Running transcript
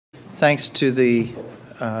Thanks to the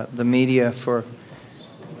media for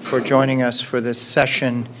joining us for this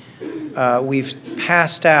session. We've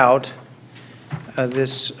passed out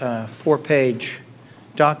this 4-page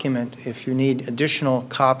document. If you need additional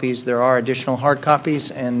copies, there are additional hard copies,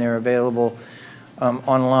 and they're available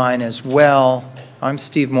online as well. I'm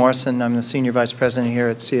Steve Morrison. I'm the Senior Vice President here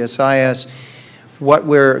at CSIS. What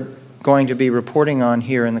we're going to be reporting on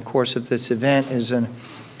here in the course of this event is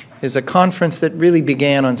a conference that really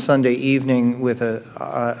began on Sunday evening with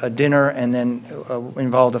a dinner and then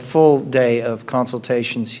involved a full day of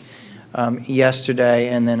consultations yesterday,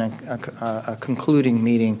 and then a concluding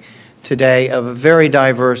meeting today of a very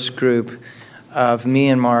diverse group of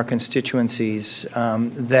Myanmar constituencies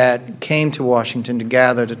that came to Washington to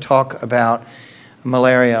gather to talk about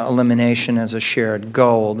malaria elimination as a shared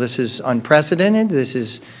goal. This is unprecedented. This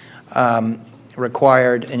is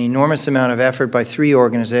required an enormous amount of effort by 3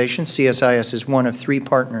 organizations. CSIS is one of 3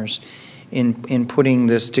 partners in putting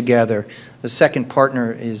this together. The second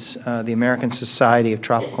partner is the American Society of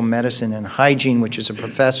Tropical Medicine and Hygiene, which is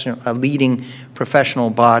a leading professional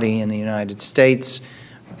body in the United States.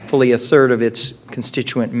 Fully 1/3 of its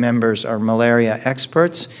constituent members are malaria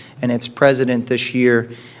experts, and its president this year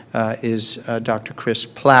is Dr. Chris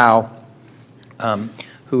Plow,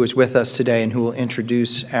 who is with us today and who will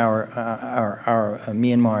introduce our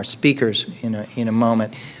Myanmar speakers in a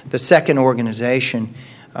moment. The second organization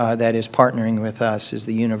that is partnering with us is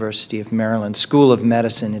the University of Maryland School of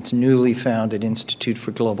Medicine, its newly founded Institute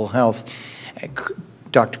for Global Health.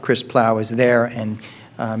 Dr. Chris Plow is there, and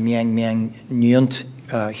Myang Nyunt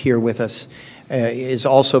here with us is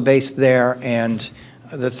also based there, and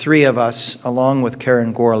the 3 of us, along with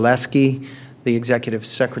Karen Goraleski, the executive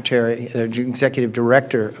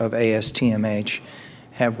director of ASTMH,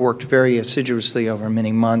 have worked very assiduously over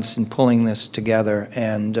many months in pulling this together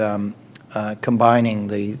and combining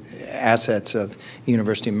the assets of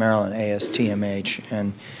University of Maryland, ASTMH,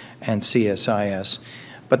 and CSIS.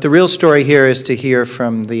 But the real story here is to hear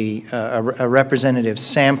from a representative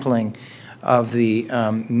sampling of the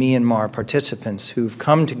Myanmar participants who've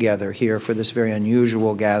come together here for this very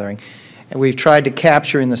unusual gathering. And we've tried to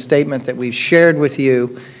capture in the statement that we've shared with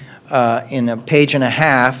you in a page and a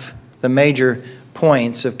half the major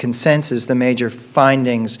points of consensus, the major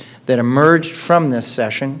findings that emerged from this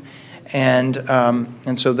session. And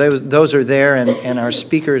so those are there, and our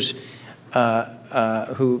speakers,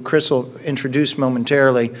 who Chris will introduce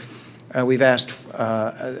momentarily, we've asked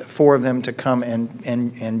 4 of them to come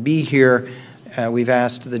and be here. We've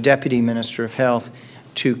asked the Deputy Minister of Health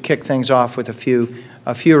to kick things off with a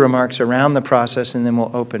few remarks around the process, and then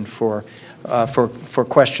we'll open for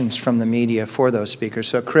questions from the media for those speakers.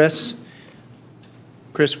 So Chris,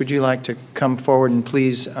 would you like to come forward and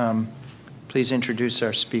please introduce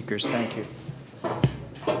our speakers? Thank you.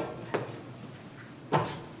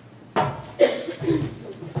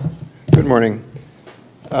 Good morning.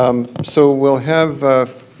 So we'll have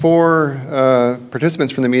 4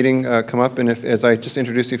 participants from the meeting come up, and as I just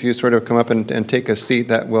introduce you, if you sort of come up and take a seat,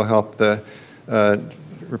 that will help the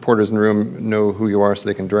reporters in the room know who you are so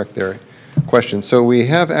they can direct their questions. So we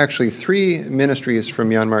have actually 3 ministries from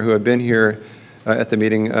Myanmar who have been here at the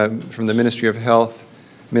meeting, from the Ministry of Health,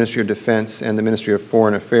 Ministry of Defense, and the Ministry of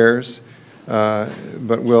Foreign Affairs.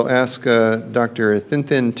 But we'll ask Dr.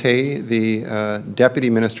 Thin Tay, the Deputy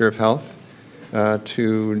Minister of Health,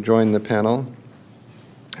 to join the panel,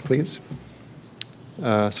 please.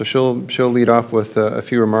 So she'll lead off with a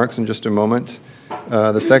few remarks in just a moment.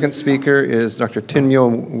 The second speaker is Dr. Tin Myo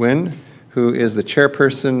Nguyen, who is the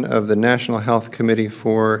chairperson of the National Health Committee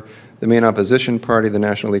for the main opposition party, the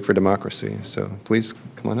National League for Democracy. So please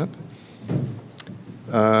come on up.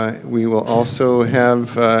 We will also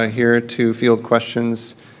have here to field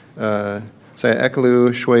questions Saya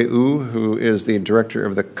Ekalu Shui U, who is the director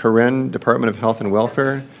of the Karenni Department of Health and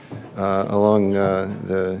Welfare along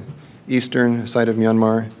the eastern side of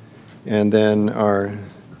Myanmar. And then our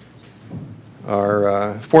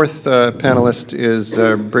 4th panelist is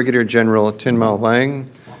Brigadier General Tin Mao Lang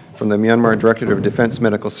from the Myanmar Directorate of Defense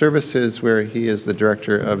Medical Services, where he is the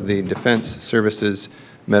director of the Defense Services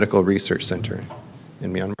Medical Research Center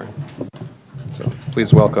in Myanmar. So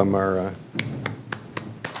please welcome our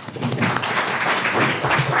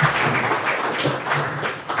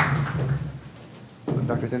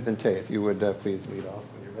Dr. Thin Tay, if you would please lead off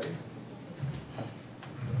when you're ready.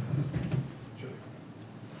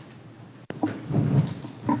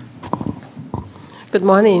 Good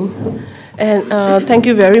morning, and thank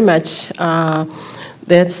you very much.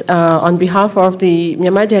 That's on behalf of the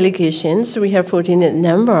Myanmar delegations. We have 14 in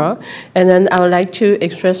number. And then I would like to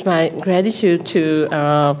express my gratitude to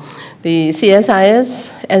the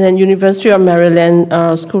CSIS and then University of Maryland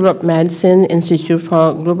School of Medicine, Institute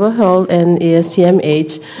for Global Health, and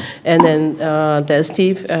ASTMH, and then the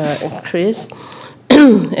Steve, Chris,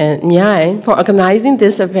 and Nyai for organizing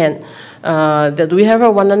this event. That we have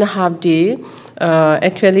a 1.5 day.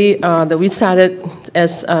 Actually, that we started,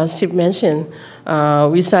 as Steve mentioned,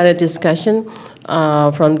 we started discussion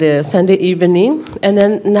from the Sunday evening, and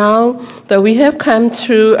then now that we have come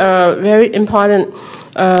to a very important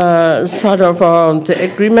sort of the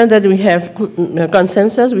agreement that we have,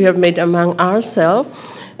 consensus we have made among ourselves,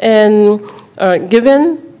 and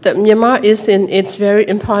given that Myanmar is in its very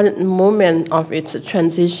important moment of its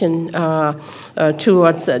transition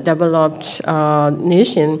towards a developed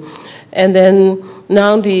nation, and then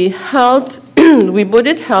now the health, we put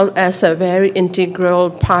it health as a very integral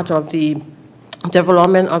part of the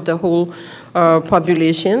development of the whole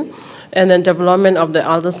population, and then development of the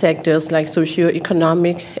other sectors like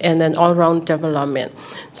socio-economic and then all-round development.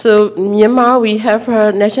 So Myanmar, we have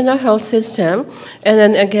a national health system, and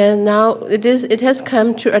then again now it has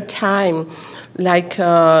come to a time like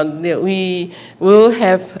we will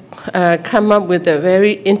have come up with a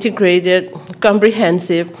very integrated,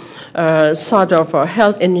 comprehensive sort of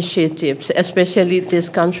health initiatives, especially this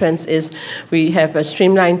conference is, we have a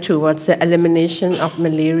streamline towards the elimination of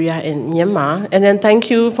malaria in Myanmar. And then thank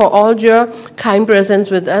you for all your kind presence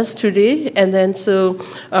with us today. And then so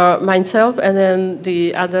myself and then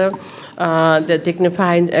the other the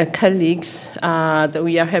dignified colleagues, that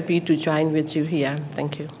we are happy to join with you here.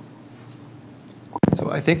 Thank you. So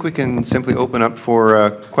I think we can simply open up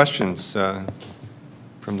for questions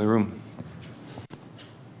from the room.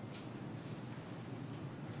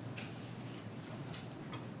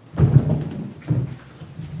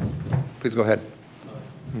 Please go ahead.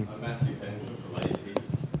 I'm Matthew Benjamin from AP.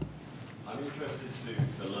 I'm interested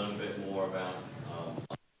to learn a bit more about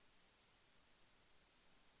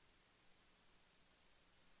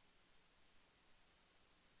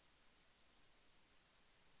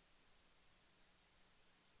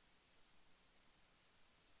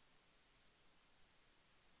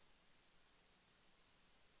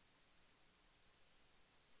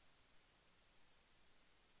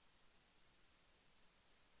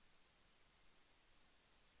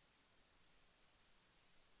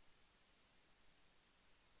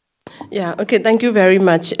Yeah, okay, thank you very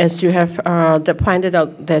much. As you have pointed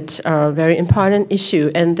out that very important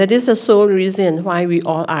issue, and that is the sole reason why we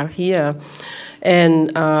all are here,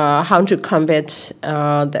 and how to combat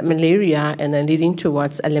the malaria and then leading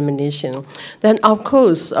towards elimination. Then, of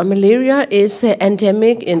course, malaria is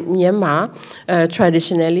endemic in Myanmar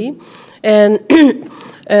traditionally, and,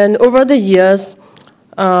 and over the years,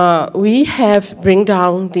 we have bring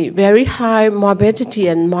down the very high morbidity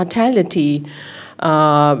and mortality.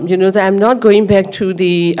 You know, that I'm not going back to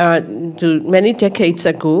the to many decades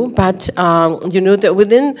ago, but you know that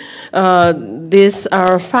within these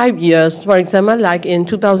 5 years, for example, like in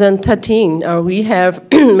 2013, we have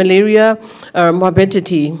malaria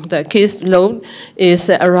morbidity. The case load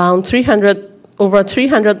is around over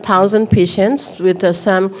 300,000 patients with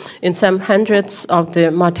some hundreds of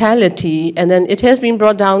the mortality, and then it has been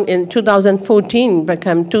brought down in 2014,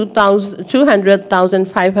 become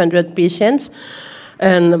 200,500 patients,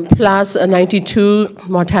 and plus 92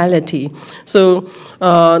 mortality. So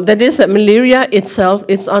that is malaria itself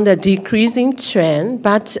is on the decreasing trend,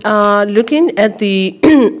 but looking at the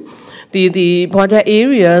the border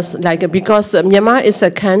areas, like because Myanmar is a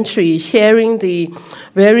country sharing the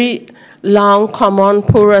very long, common,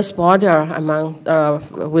 porous border among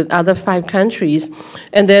with other 5 countries,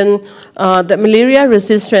 and then the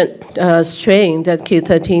malaria-resistant strain, that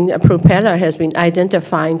K13 propeller, has been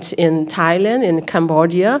identified in Thailand, in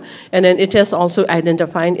Cambodia, and then it has also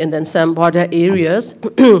identified in then some border areas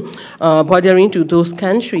bordering to those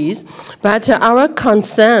countries. But our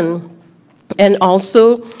concern, and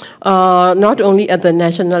also not only at the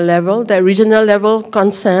national level, the regional level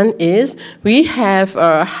concern is we have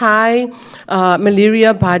a high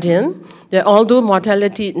malaria burden. Although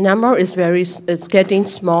mortality number is getting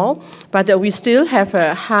small, but we still have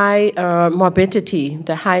a high morbidity,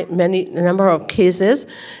 many number of cases,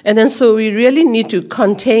 and then so we really need to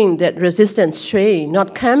contain that resistant strain,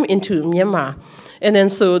 not come into Myanmar. And then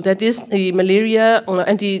so that is the malaria,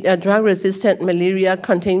 anti-drug-resistant malaria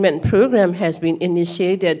containment program has been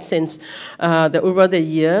initiated since over the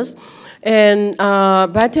years. And,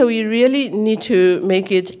 but we really need to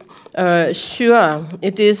make it sure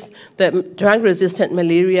it is that drug-resistant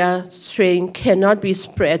malaria strain cannot be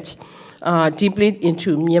spread deeply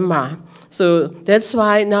into Myanmar. So that's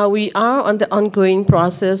why now we are on the ongoing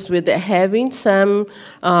process with having some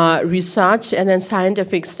research and then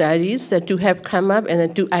scientific studies that to have come up and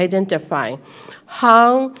then to identify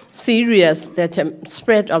how serious that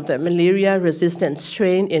spread of the malaria-resistant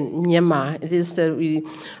strain in Myanmar. It is that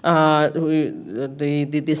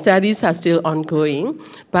the studies are still ongoing,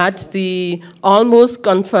 but the almost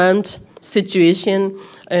confirmed situation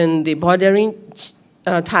in the bordering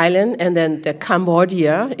Thailand and then the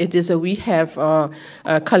Cambodia, it is we have a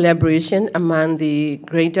collaboration among the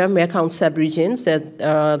greater Mekong sub-regions, that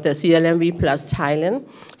the CLMV plus Thailand.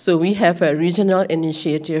 So we have a regional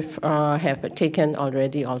initiative have taken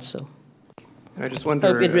already also. And I just wonder,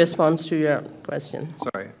 hope it responds to your question.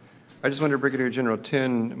 Sorry. I just wonder, Brigadier General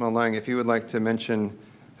Tin Malang, if you would like to mention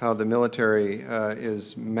how the military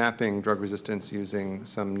is mapping drug resistance using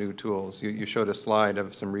some new tools. You showed a slide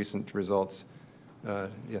of some recent results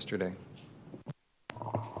yesterday.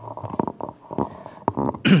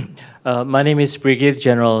 My name is Brigadier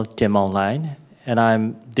General Tim Online, and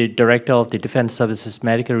I'm the Director of the Defense Services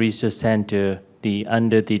Medical Research Center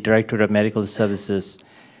under the Directorate of Medical Services.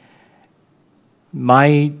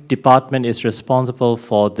 My department is responsible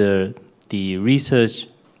for the research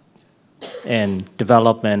and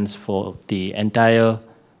developments for the entire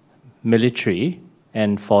military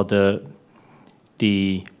and for the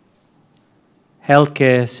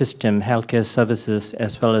healthcare system, healthcare services,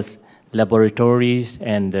 as well as laboratories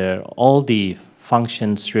and all the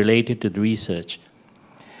functions related to the research.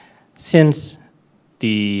 Since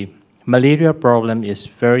the malaria problem is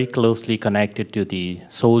very closely connected to the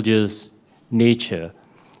soldiers' nature,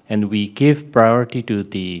 and we give priority to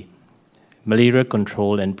the malaria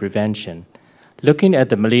control and prevention. Looking at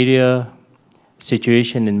the malaria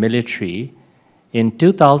situation in military, in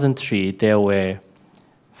 2003, there were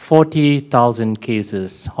 40,000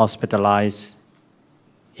 cases hospitalized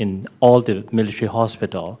in all the military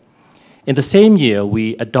hospital. In the same year,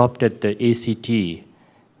 we adopted the ACT,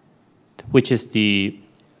 which is the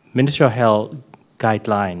Ministry of Health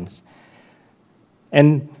guidelines.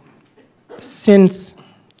 And since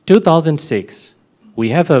 2006, we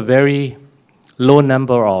have a very low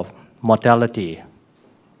number of mortality.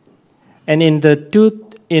 And in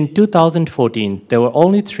 2014, there were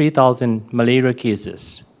only 3,000 malaria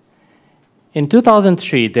cases. In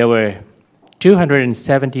 2003, there were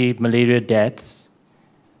 270 malaria deaths.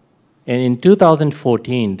 And in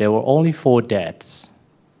 2014, there were only 4 deaths.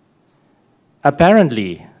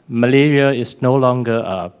 Apparently, malaria is no longer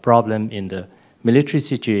a problem in the military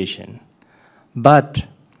situation. But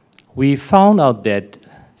we found out that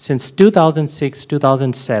since 2006,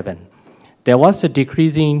 2007, there was a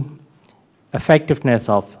decreasing effectiveness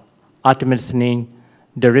of artemisinin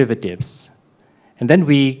derivatives. And then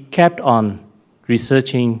we kept on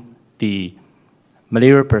researching the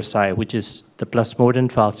malaria parasite, which is the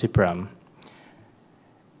Plasmodium falciparum.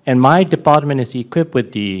 And my department is equipped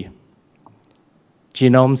with the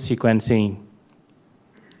genome sequencing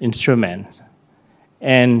instruments.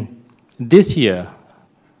 And this year,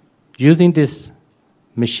 using this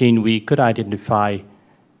machine, we could identify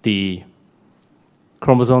the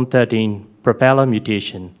chromosome 13 propeller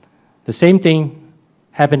mutation. The same thing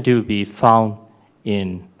happened to be found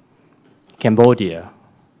in Cambodia,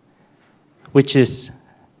 which is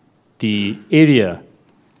the area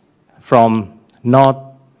from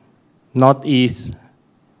northeast,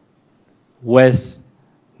 west,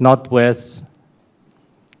 northwest.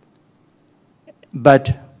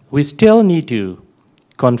 But we still need to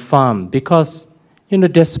confirm because,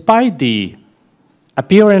 despite the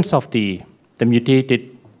appearance of the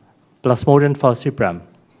mutated Plasmodium falciparum,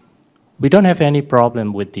 we don't have any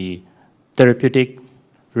problem with the therapeutic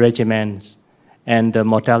regimens and the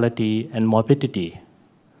mortality and morbidity.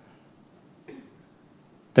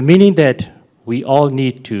 The meaning that we all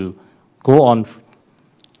need to go on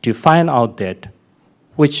to find out that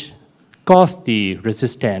which caused the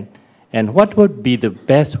resistance and what would be the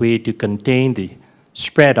best way to contain the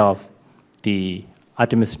spread of the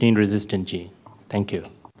artemisinin-resistant gene. Thank you.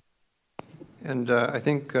 And I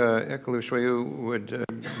think Ekelu Shoyu would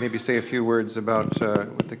maybe say a few words about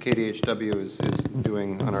what the KDHW is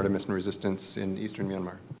doing on artemisinin resistance in eastern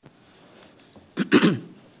Myanmar.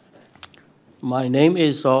 My name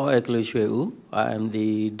is Ekelu Shoyu. I am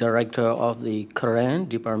the director of the Kayin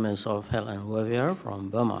Department of Health and Welfare from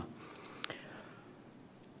Burma.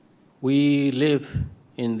 We live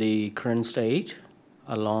in the Kayin state,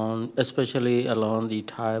 especially along the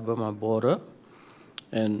Thai-Burma border,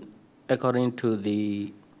 and according to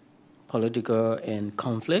the political and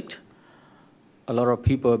conflict, a lot of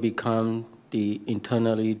people become the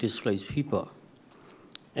internally displaced people.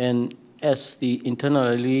 And as the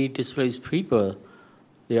internally displaced people,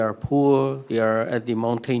 they are poor, they are at the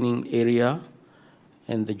mountain area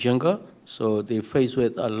and the jungle, so they face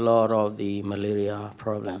with a lot of the malaria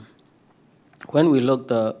problem. When we look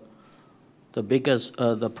the biggest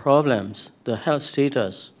the problems, the health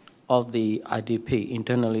status of the IDP,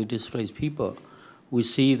 internally displaced people, we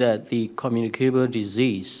see that the communicable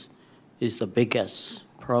disease is the biggest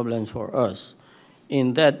problem for us.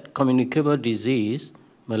 In that communicable disease,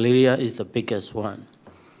 malaria is the biggest one.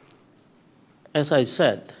 As I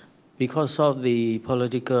said, because of the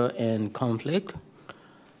political and conflict,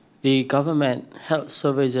 the government health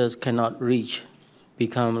services cannot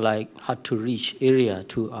become like hard to reach area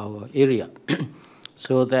to our area.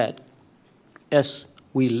 So that as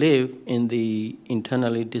we live in the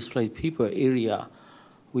internally displaced people area,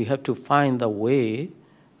 we have to find a way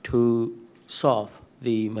to solve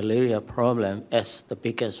the malaria problem as the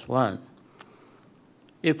biggest one.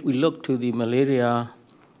 If we look to the malaria,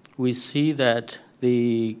 we see that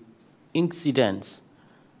the incidence,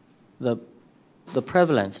 the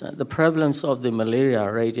prevalence of the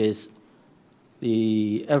malaria rate is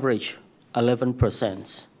the average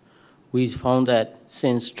 11%. We found that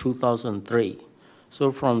since 2003.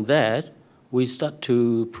 So from that, we start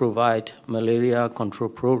to provide malaria control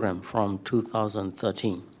program from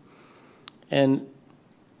 2013. And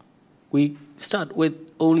we start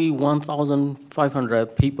with only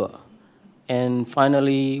 1,500 people. And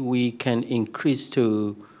finally, we can increase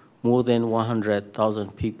to more than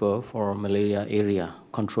 100,000 people for malaria area,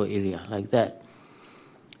 control area, like that.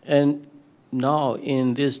 And now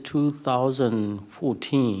in this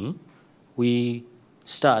 2014, we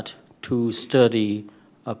start to study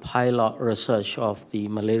a pilot research of the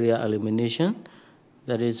malaria elimination.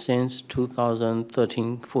 That is since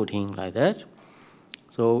 2013-14, like that.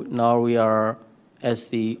 So now we are as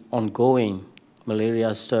the ongoing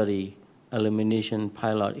malaria study elimination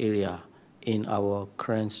pilot area in our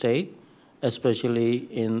current state, especially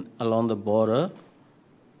along the border.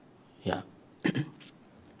 Yeah. I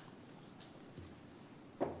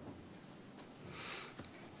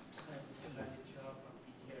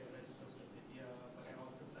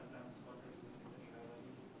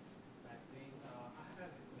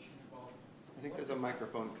think there's a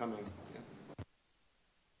microphone coming.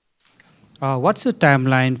 What's the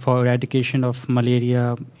timeline for eradication of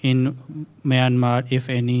malaria in Myanmar, if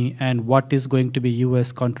any, and what is going to be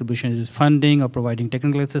U.S. contribution? Is it funding or providing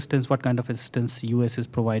technical assistance? What kind of assistance U.S. is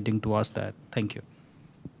providing towards that? Thank you.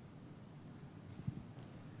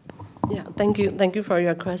 Yeah, thank you for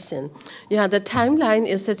your question. Yeah, the timeline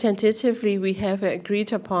is that tentatively we have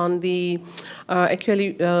agreed upon the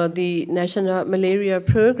the National Malaria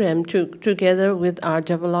Program together with our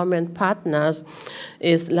development partners.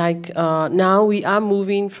 Is like now we are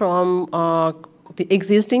moving from the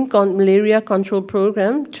existing malaria control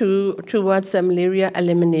program towards the malaria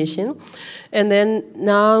elimination. And then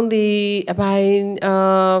now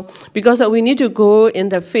because we need to go in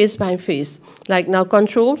the phase by phase. Like now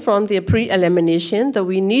control from the pre-elimination, that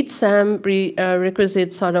we need some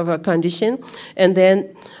requisite sort of a condition, and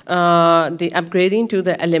then the upgrading to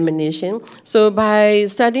the elimination. So by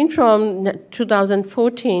starting from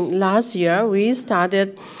 2014, last year, we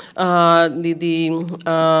started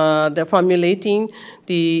the formulating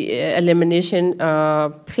the elimination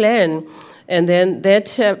plan. And then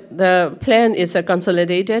the plan is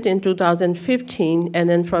consolidated in 2015, and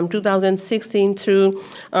then from 2016 through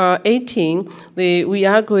 18, we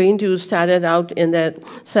are going to start it out in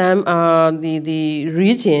some the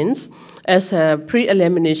regions as a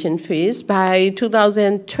pre-elimination phase. By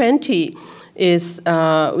 2020,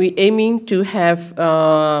 we aiming to have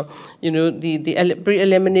the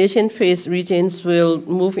pre-elimination phase regions will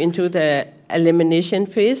move into the elimination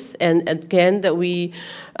phase, and again that we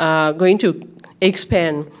are going to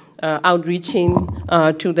expand outreaching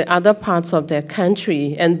to the other parts of the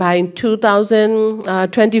country, and by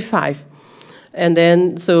 2025. And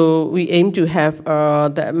then, so we aim to have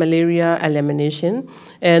the malaria elimination.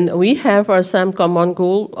 And we have some common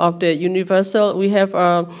goal of the universal. We have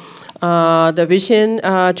the Vision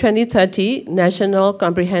 2030 National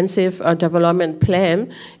Comprehensive Development Plan,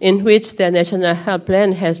 in which the National Health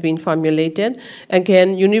Plan has been formulated.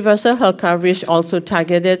 Again, universal health coverage also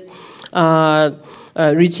targeted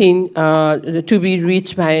reaching to be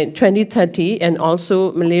reached by 2030, and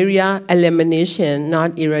also malaria elimination,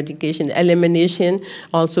 not eradication, elimination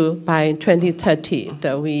also by 2030.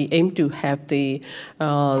 That we aim to have to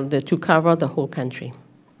cover the whole country.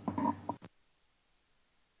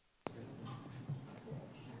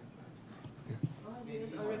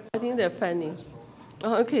 I think the funding.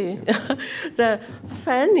 Oh, okay. The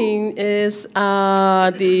funding is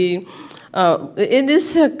it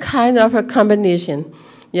is a kind of a combination.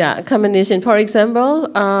 Yeah, a combination. For example,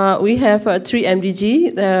 we have 3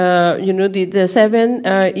 MDG, the 7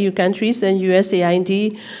 EU countries and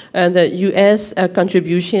USAID, and the US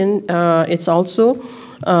contribution, it's also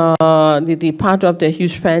the part of the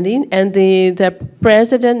huge funding, and the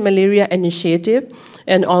President Malaria Initiative,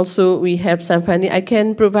 and also we have some funding. I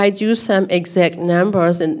can provide you some exact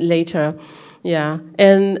numbers later. Yeah,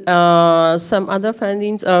 and some other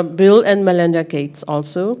fundings, Bill and Melinda Gates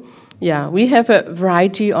also. Yeah, we have a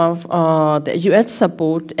variety of the US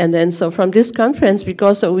support, and then so from this conference,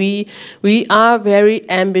 because we are very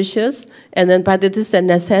ambitious, and then but it is a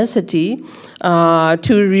necessity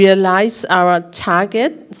to realize our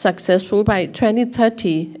target successful by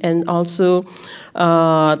 2030, and also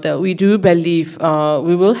that we do believe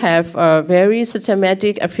we will have a very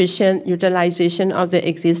systematic, efficient utilization of the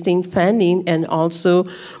existing funding, and also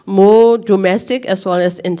more domestic as well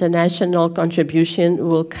as international contribution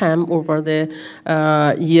will come over the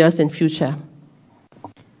years in future.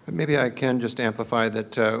 Maybe I can just amplify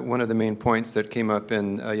that one of the main points that came up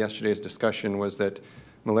in yesterday's discussion was that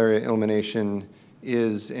malaria elimination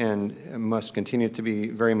is and must continue to be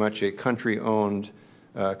very much a country-owned,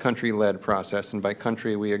 country-led process. And by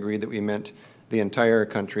country, we agreed that we meant the entire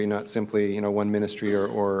country, not simply one ministry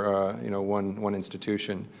or one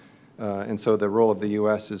institution. And so the role of the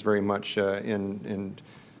U.S. is very much in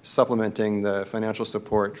supplementing the financial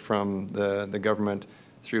support from the government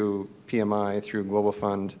through PMI, through Global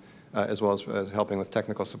Fund, as well as helping with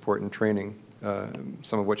technical support and training,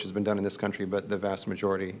 some of which has been done in this country, but the vast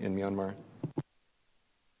majority in Myanmar.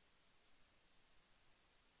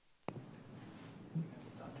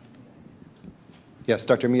 Yes,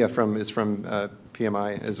 Dr. Mia is from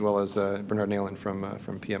PMI, as well as Bernard Nalen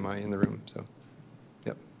from PMI in the room. So,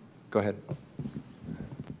 yep, go ahead.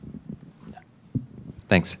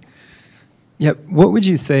 Thanks. Yep. What would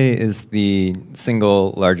you say is the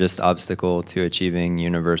single largest obstacle to achieving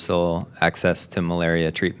universal access to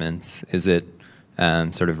malaria treatments? Is it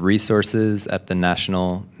sort of resources at the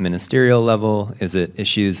national ministerial level? Is it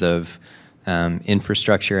issues of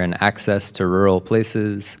infrastructure and access to rural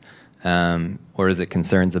places? Or is it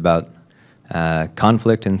concerns about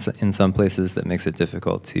conflict in some places that makes it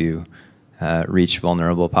difficult to reach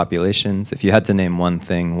vulnerable populations? If you had to name one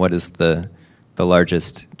thing, what is the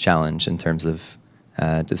largest challenge in terms of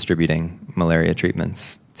distributing malaria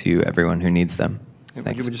treatments to everyone who needs them? Would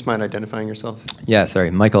you just mind identifying yourself? Yeah, sorry.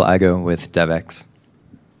 Michael Igo with DevX.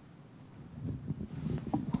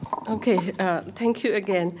 Okay, thank you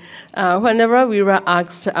again. Whenever we were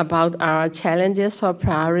asked about our challenges or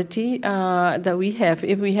priority that we have,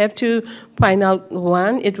 if we have to find out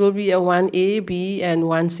one, it will be a 1A, B, and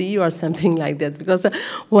 1C or something like that. Because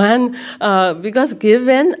because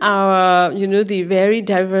given our, the very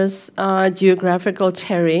diverse geographical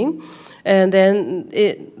terrain, and then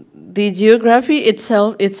the geography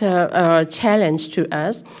itself, it's a challenge to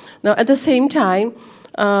us. Now, at the same time,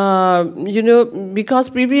 because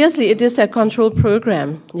previously it is a control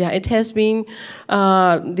program. Yeah, it has been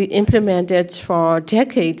implemented for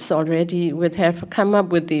decades already. We have come up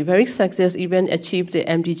with the very success, even achieved the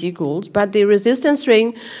MDG goals. But the resistance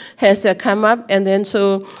rate has come up, and then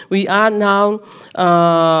so we are now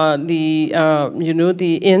we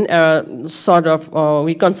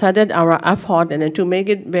considered our effort and to make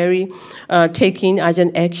it very taking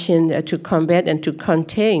urgent action to combat and to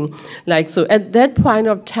contain. Like so, at that point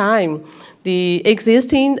of time, the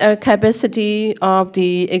existing capacity of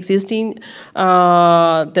the existing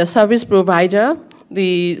the service provider,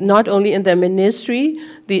 not only in the ministry,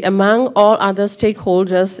 among all other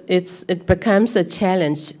stakeholders, it becomes a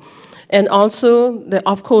challenge, and also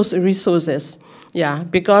of course resources. Yeah,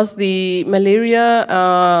 because the malaria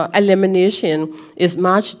elimination is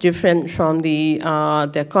much different from the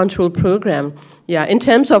control program. Yeah, in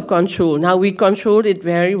terms of control, now we controlled it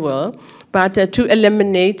very well. But to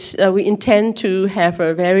eliminate, we intend to have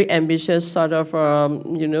a very ambitious sort of,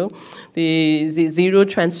 the zero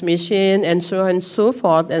transmission and so on and so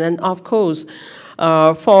forth. And then, of course,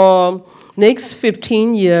 for next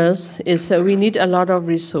 15 years, we need a lot of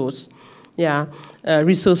resource. Yeah,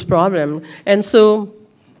 resource problem. And so,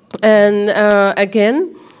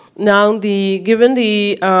 again, now given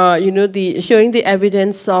the showing the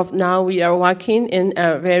evidence of now we are working in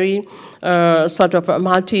a very sort of a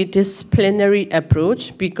multidisciplinary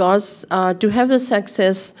approach, because to have a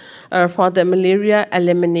success for the malaria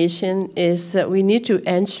elimination is that we need to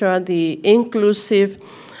ensure the inclusive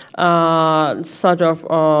sort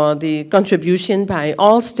of the contribution by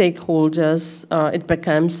all stakeholders. It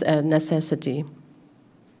becomes a necessity.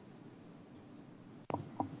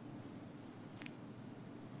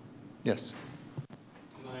 Yes.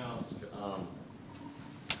 Can I ask,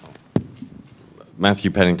 Matthew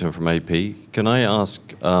Pennington from AP, can I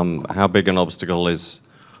ask how big an obstacle is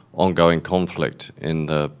ongoing conflict in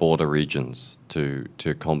the border regions to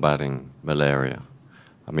combating malaria?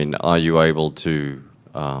 I mean, are you able to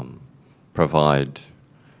provide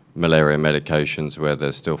malaria medications where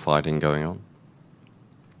there's still fighting going on?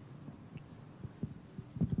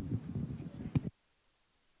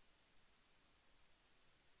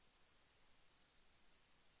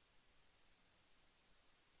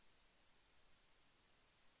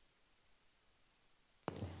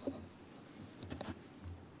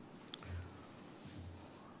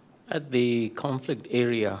 At the conflict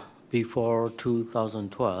area before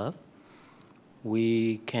 2012,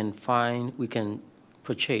 we can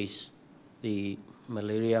purchase the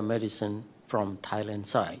malaria medicine from Thailand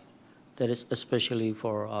side. That is especially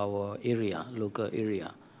for our area, local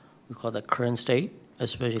area. We call that Kayin state,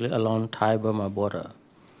 especially along Thai-Burma border.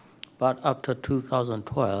 But after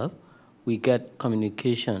 2012, we get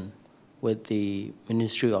communication with the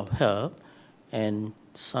Ministry of Health and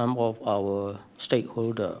some of our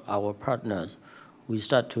stakeholders, our partners. We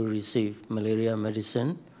start to receive malaria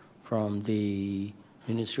medicine from the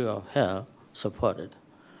Ministry of Health supported.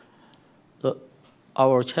 So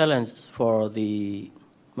our challenge for the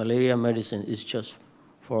malaria medicine is just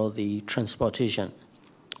for the transportation.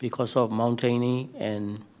 Because of mountainy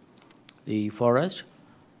and the forest,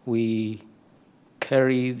 we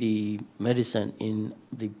carry the medicine in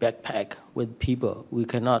the backpack with people. We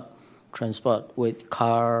cannot transport with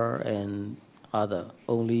car and other.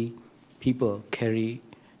 Only people carry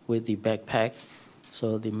with the backpack.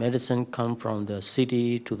 So the medicine come from the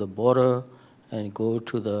city to the border and go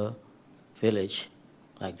to the village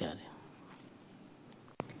like that.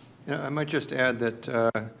 Yeah, I might just add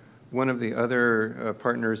that one of the other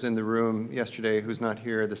partners in the room yesterday who's not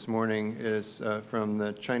here this morning is from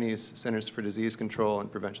the Chinese Centers for Disease Control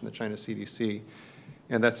and Prevention, the China CDC.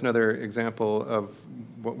 And that's another example of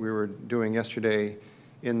what we were doing yesterday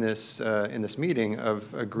in this meeting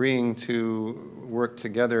of agreeing to work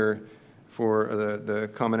together for the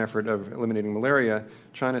common effort of eliminating malaria.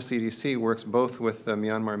 China CDC works both with the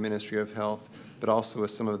Myanmar Ministry of Health, but also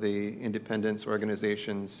with some of the independence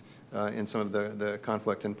organizations in some of the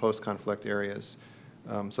conflict and post-conflict areas.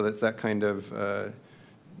 So that's that kind of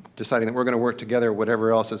deciding that we're going to work together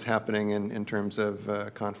whatever else is happening in terms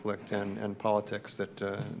of conflict and politics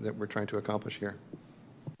that we're trying to accomplish here.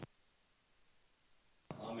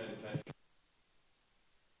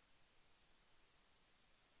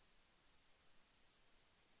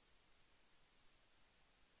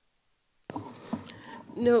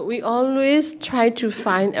 No, we always try to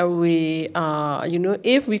find a way,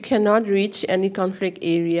 if we cannot reach any conflict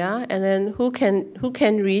area, and then who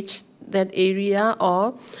can reach that area,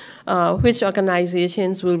 or which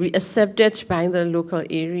organizations will be accepted by the local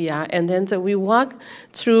area. And then so we walk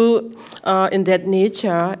through in that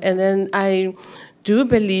nature, and then I do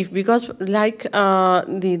believe, because like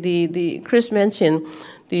the Chris mentioned,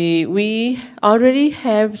 we already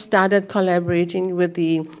have started collaborating with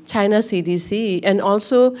the China CDC, and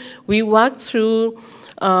also we work through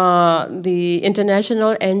the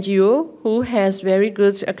international NGO who has very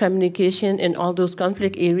good communication in all those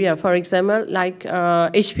conflict areas. For example, like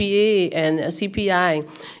HPA and CPI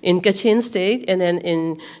in Kayin state, and then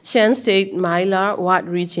in Shan state, Mylar, Wat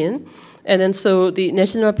region. And then so the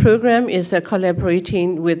national program is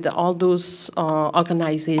collaborating with all those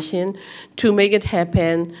organizations to make it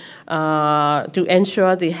happen, to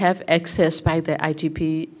ensure they have access by the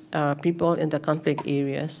ITP people in the conflict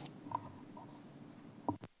areas.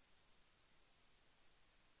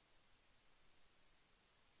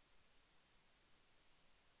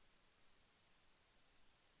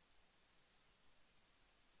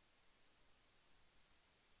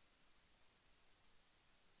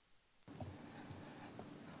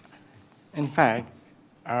 In fact,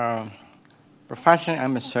 professionally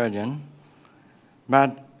I'm a surgeon,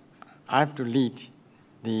 but I have to lead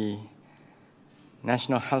the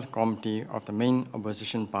National Health Committee of the main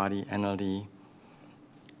opposition party, NLD,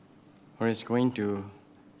 who is going to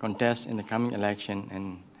contest in the coming election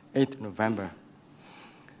on 8th November.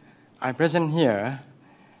 I present here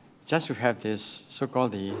just to have this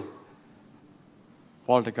so-called the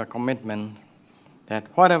political commitment that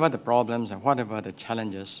whatever the problems and whatever the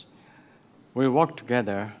challenges, we work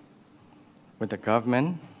together with the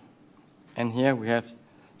government, and here we have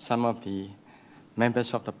some of the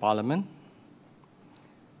members of the parliament,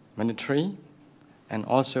 military, and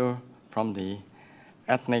also from the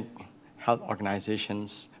ethnic health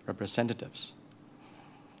organizations representatives.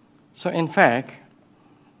 So in fact,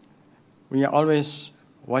 we are always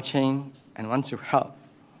watching and wants to help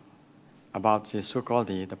about the so-called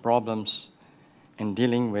the problems in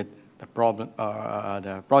dealing with the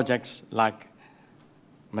the projects like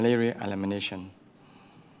malaria elimination.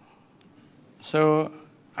 So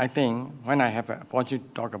I think when I have an opportunity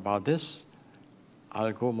to talk about this,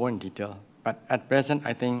 I'll go more in detail. But at present,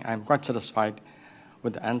 I think I'm quite satisfied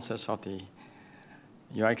with the answers of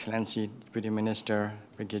Your Excellency, Deputy Minister,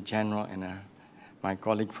 Brigadier General, and my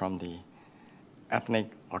colleague from the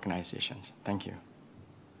ethnic organizations. Thank you.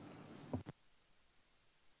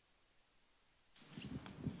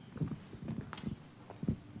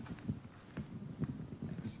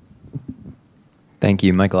 Thank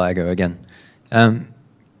you, Michael Ago again.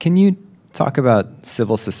 Can you talk about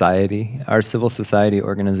civil society? Are civil society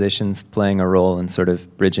organizations playing a role in sort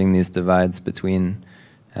of bridging these divides between,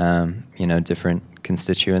 different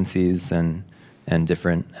constituencies and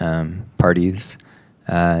different parties?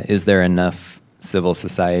 Is there enough civil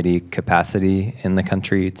society capacity in the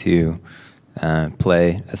country to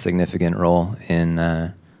play a significant role in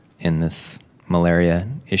this malaria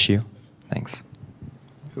issue? Thanks.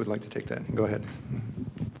 Who would like to take that? Go ahead.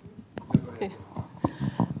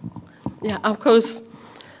 Yeah, of course.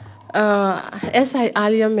 As I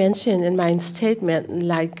earlier mentioned in my statement,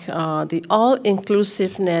 like the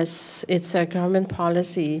all-inclusiveness, it's a government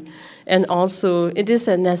policy, and also it is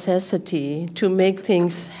a necessity to make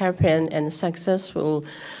things happen and successful.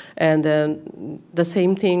 And the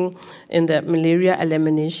same thing in the malaria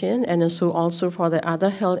elimination, and also for the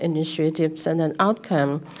other health initiatives and an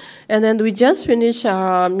outcome. And then we just finished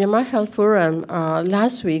our Myanmar Health Forum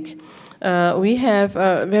last week. We have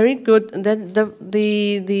very good,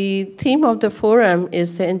 the theme of the forum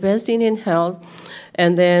is the investing in health,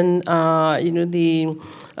 and then,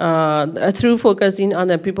 through focusing on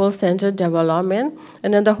the people-centered development.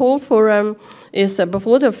 And then the whole forum is,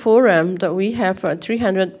 before the forum, that we have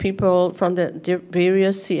 300 people from the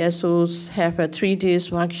various CSOs have a 3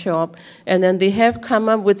 days workshop, and then they have come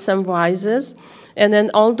up with some voices. And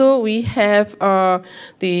then although we have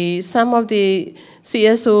some of the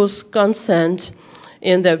CSOs concerned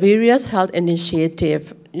in the various health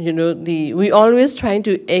initiative, we always trying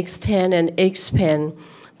to extend and expand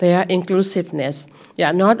their inclusiveness.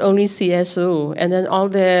 Yeah, not only CSO, and then all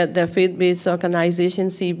the faith-based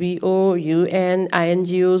organizations, CBO, UN,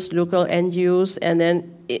 INGOs, local NGOs, and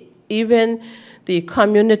then even the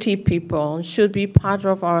community people should be part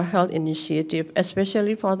of our health initiative,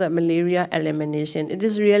 especially for the malaria elimination. It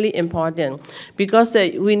is really important because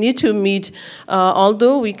we need to meet,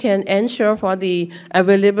 although we can ensure for the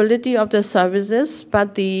availability of the services,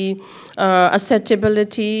 but the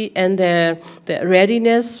acceptability and the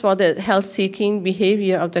readiness for the health-seeking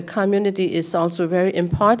behavior of the community is also very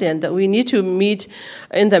important, that we need to meet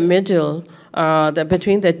in the middle,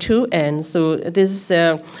 between the two ends. So this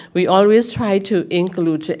we always try to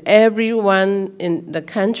include everyone in the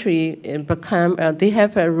country and they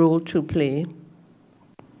have a role to play.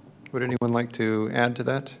 Would anyone like to add to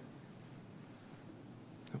that?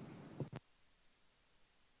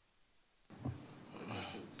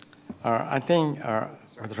 I think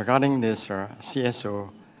regarding this CSO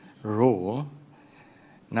role,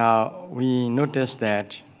 now we notice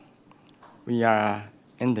that we are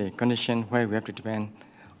in the condition where we have to depend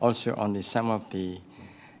also on some of the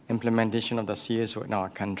implementation of the CSO in our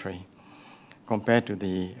country compared to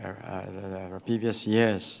the previous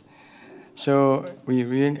years. So we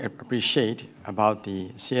really appreciate about the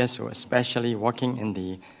CSO, especially working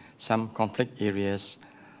in some conflict areas,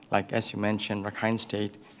 like as you mentioned, Rakhine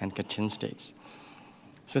State and Kayin states.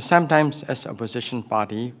 So sometimes as an opposition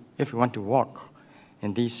party, if we want to work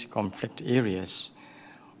in these conflict areas,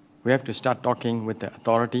 we have to start talking with the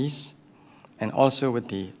authorities and also with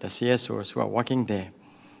the CSOs who are working there.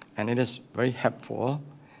 And it is very helpful,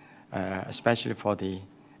 especially for the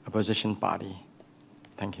opposition party.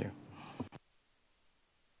 Thank you.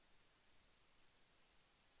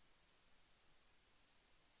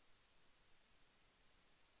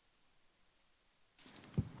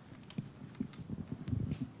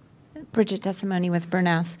 Bridget Desimoni with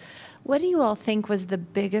Bernas. What do you all think was the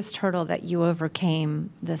biggest hurdle that you overcame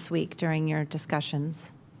this week during your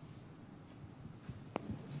discussions?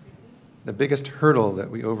 The biggest hurdle that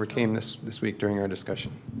we overcame this week during our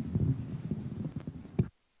discussion.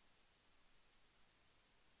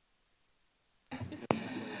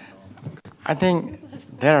 I think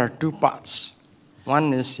there are two parts.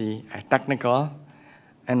 One is the technical,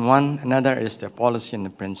 and another is the policy and the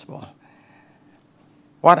principle.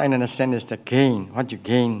 What I understand is the gain, what you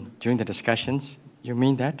gain during the discussions. You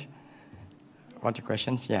mean that? What your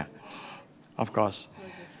questions? Yeah, of course.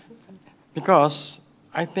 Because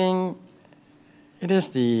I think it is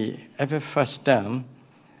the ever first term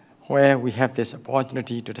where we have this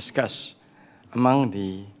opportunity to discuss among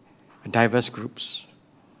the diverse groups,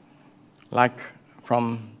 like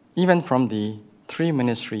even from the three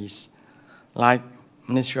ministries, like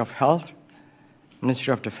Ministry of Health,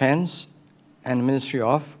 Ministry of Defense, and Ministry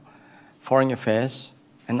of Foreign Affairs,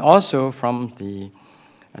 and also from the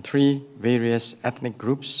three various ethnic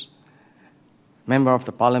groups, member of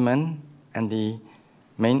the parliament, and the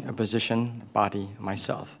main opposition party,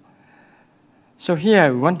 myself. So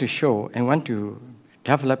here we want to show and want to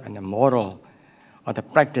develop a model or the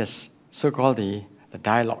practice, so-called the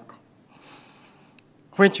dialogue,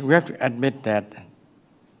 which we have to admit that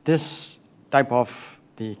this type of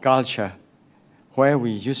the culture where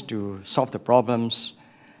we used to solve the problems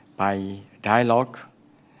by dialogue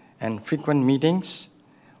and frequent meetings,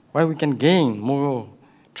 where we can gain more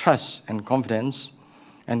trust and confidence,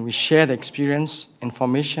 and we share the experience,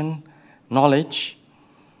 information, knowledge,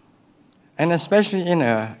 and especially in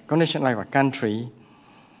a condition like our country,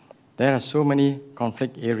 there are so many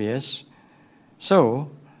conflict areas.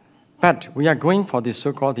 But we are going for this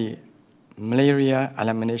so-called the malaria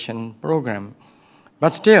elimination program. But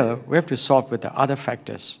still, we have to solve with the other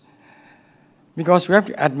factors, because we have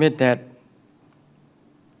to admit that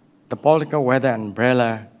the political weather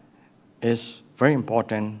umbrella is very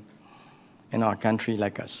important in our country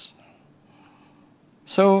like us.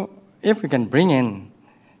 So if we can bring in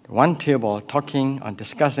one table talking or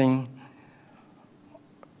discussing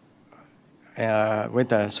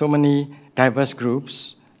with so many diverse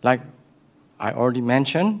groups, like I already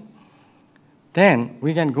mentioned, then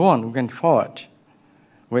we can go on, we can forward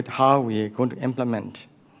with how we are going to implement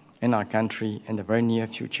in our country in the very near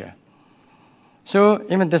future. So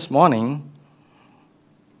even this morning,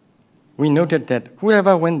 we noted that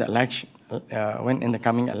whoever win the election, win in the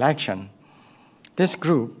coming election, this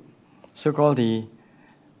group, so-called the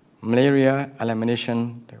Malaria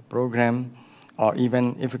Elimination Program, or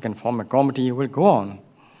even if we can form a committee, will go on,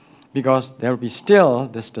 because there will be still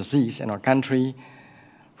this disease in our country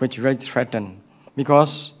which really threaten.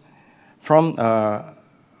 Because from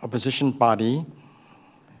opposition party,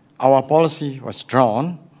 our policy was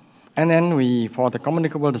drawn, and then for the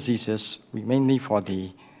communicable diseases, we mainly for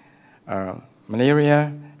the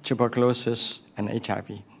malaria, tuberculosis, and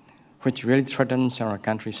HIV, which really threatens our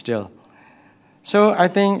country still. So I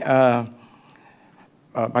think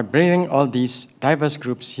by bringing all these diverse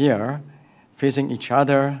groups here, facing each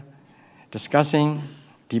other, discussing,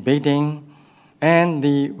 debating, and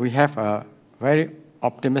we have a very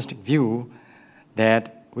optimistic view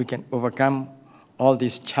that we can overcome all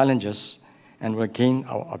these challenges and will gain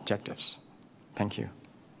our objectives. Thank you.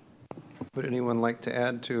 Would anyone like to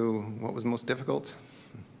add to what was most difficult?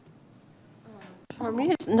 For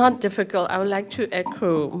me, it's not difficult. I would like to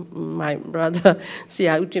echo my brother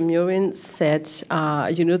Sia Utimyorin said.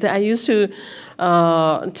 That I used to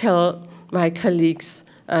tell my colleagues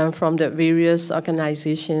from the various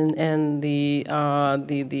organizations and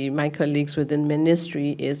my colleagues within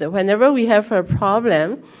ministry is that whenever we have a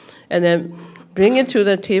problem, and then bring it to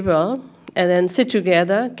the table, and then sit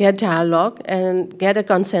together, get dialogue, and get a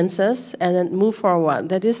consensus, and then move forward.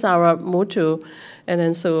 That is our motto. And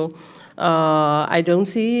then so I don't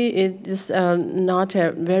see it is not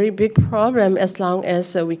a very big problem as long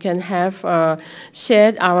as we can have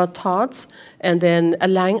shared our thoughts and then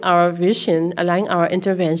align our vision, align our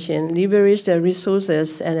intervention, leverage the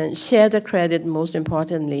resources, and then share the credit most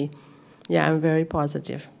importantly. Yeah, I'm very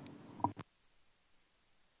positive.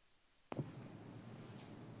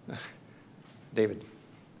 David.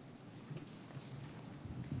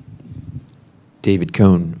 David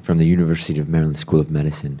Cohn from the University of Maryland School of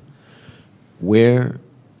Medicine. Where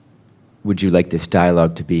would you like this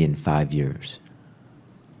dialogue to be in 5 years?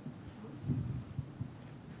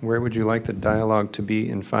 Where would you like the dialogue to be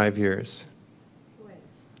in 5 years?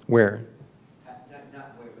 Where?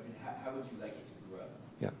 Not where, but how would you like it to grow?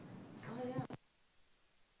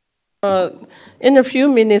 Yeah. In a few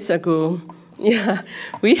minutes ago, yeah,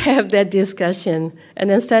 we have that discussion,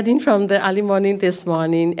 and then starting from the early morning this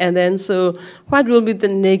morning, and then so what will be the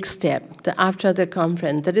next step after the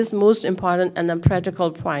conference? That is most important and a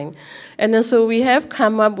practical point. And then so we have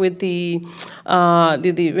come up with the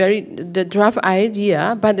draft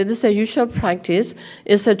idea, but it is a usual practice,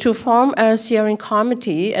 is to form a steering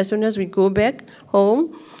committee as soon as we go back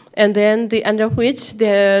home. And then under which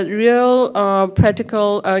the real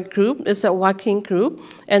practical group is a working group,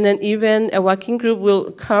 and then even a working group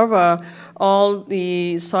will cover all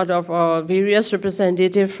the sort of various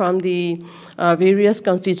representatives from the various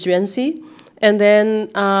constituency. And then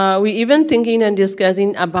we even thinking and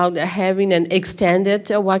discussing about having an extended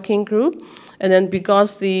working group. And then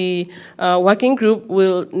because the working group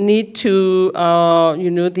will need to,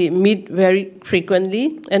 they meet very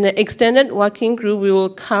frequently, and the extended working group will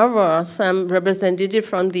cover some representative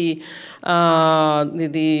from the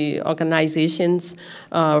organizations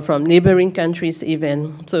from neighboring countries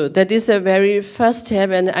even. So that is a very first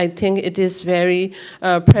step, and I think it is very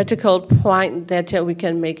practical point that we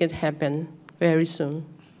can make it happen very soon.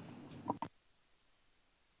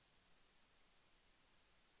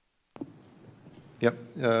 Yep,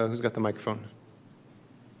 who's got the microphone?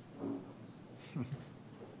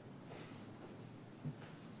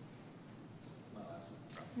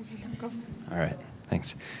 All right,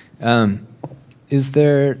 thanks. Is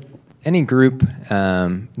there any group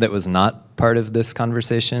that was not part of this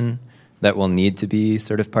conversation that will need to be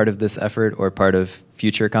sort of part of this effort or part of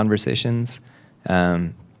future conversations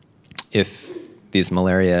if these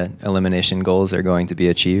malaria elimination goals are going to be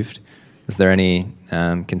achieved? Is there any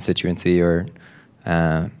constituency or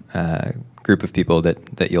group of people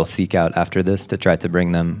that you'll seek out after this to try to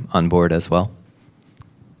bring them on board as well?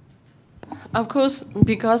 Of course,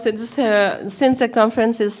 because it is since the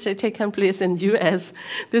conference is taken place in U.S.,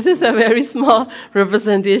 this is a very small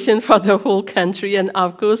representation for the whole country. And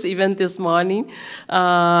of course, even this morning,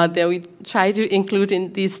 that we try to include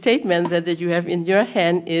in the statement that you have in your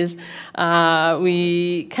hand is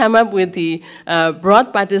we come up with the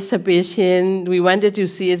broad participation. We wanted to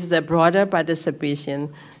see it as a broader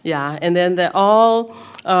participation. Yeah, and then the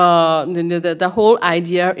whole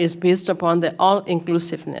idea is based upon the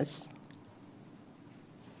all-inclusiveness.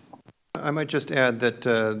 I might just add that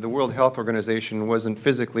the World Health Organization wasn't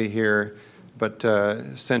physically here, but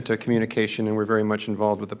sent a communication, and we're very much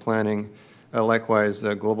involved with the planning. Likewise,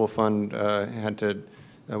 the Global Fund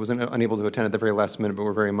was unable to attend at the very last minute, but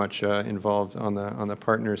we're very much involved on the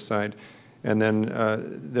partners side. And then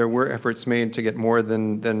there were efforts made to get more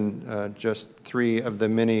than just 3 of the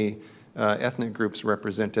many ethnic groups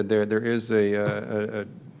represented. There is a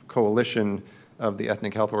coalition of the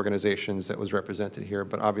ethnic health organizations that was represented here,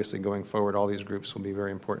 but obviously going forward, all these groups will be very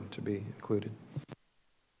important to be included.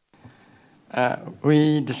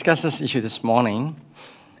 We discussed this issue this morning,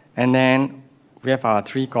 and then we have our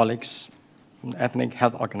 3 colleagues from ethnic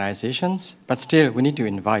health organizations, but still we need to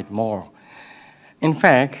invite more. In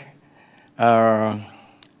fact,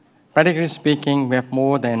 practically speaking, we have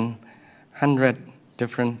more than 100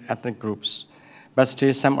 different ethnic groups, but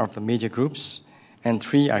still some of the major groups, and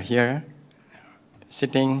 3 are here,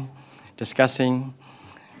 sitting, discussing.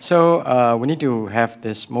 So we need to have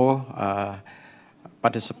this more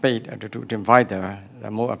participate to invite the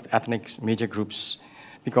more of the ethnic major groups,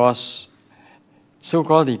 because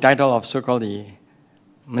so-called the title of so-called the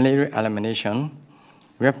malaria elimination,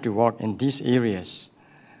 we have to work in these areas.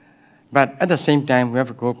 But at the same time, we have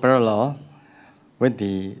to go parallel with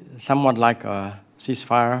the somewhat like a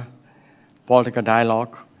ceasefire political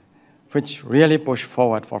dialogue, which really push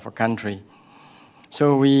forward for our country.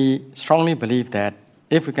 So we strongly believe that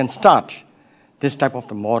if we can start this type of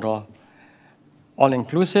the model,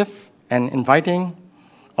 all-inclusive and inviting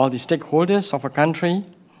all the stakeholders of a country,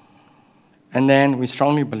 and then we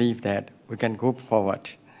strongly believe that we can go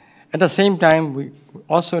forward. At the same time, we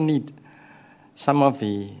also need some of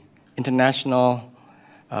the international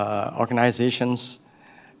organizations,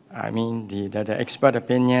 I mean the expert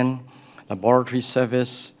opinion, laboratory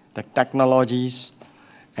service, the technologies,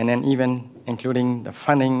 and then even including the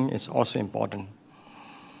funding is also important.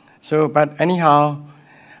 So, but anyhow,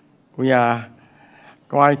 we are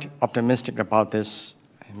quite optimistic about this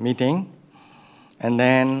meeting. And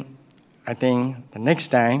then I think the next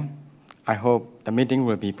time, I hope the meeting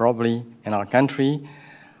will be probably in our country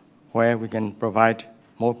where we can provide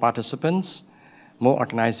more participants, more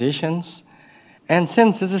organizations. And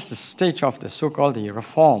since this is the stage of the so-called the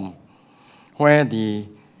reform, where the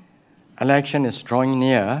election is drawing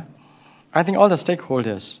near, I think all the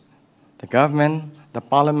stakeholders, the government, the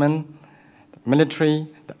parliament, the military,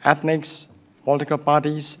 the ethnics, political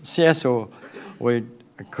parties, CSO, will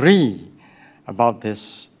agree about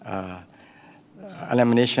this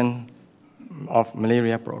elimination of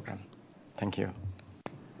malaria program. Thank you.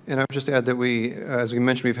 And I would just add that we, as we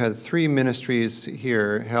mentioned, we've had 3 ministries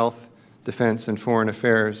here, health, defense, and foreign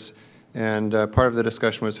affairs. And part of the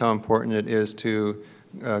discussion was how important it is to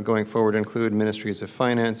going forward include ministries of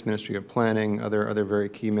finance, ministry of planning, other very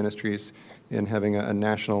key ministries in having a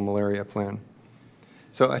national malaria plan.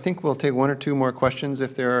 So I think we'll take 1 or 2 more questions.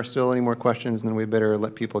 If there are still any more questions, then we better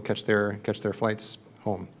let people catch their flights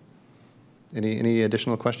home. Any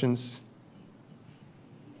additional questions?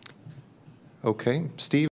 Okay, Steve.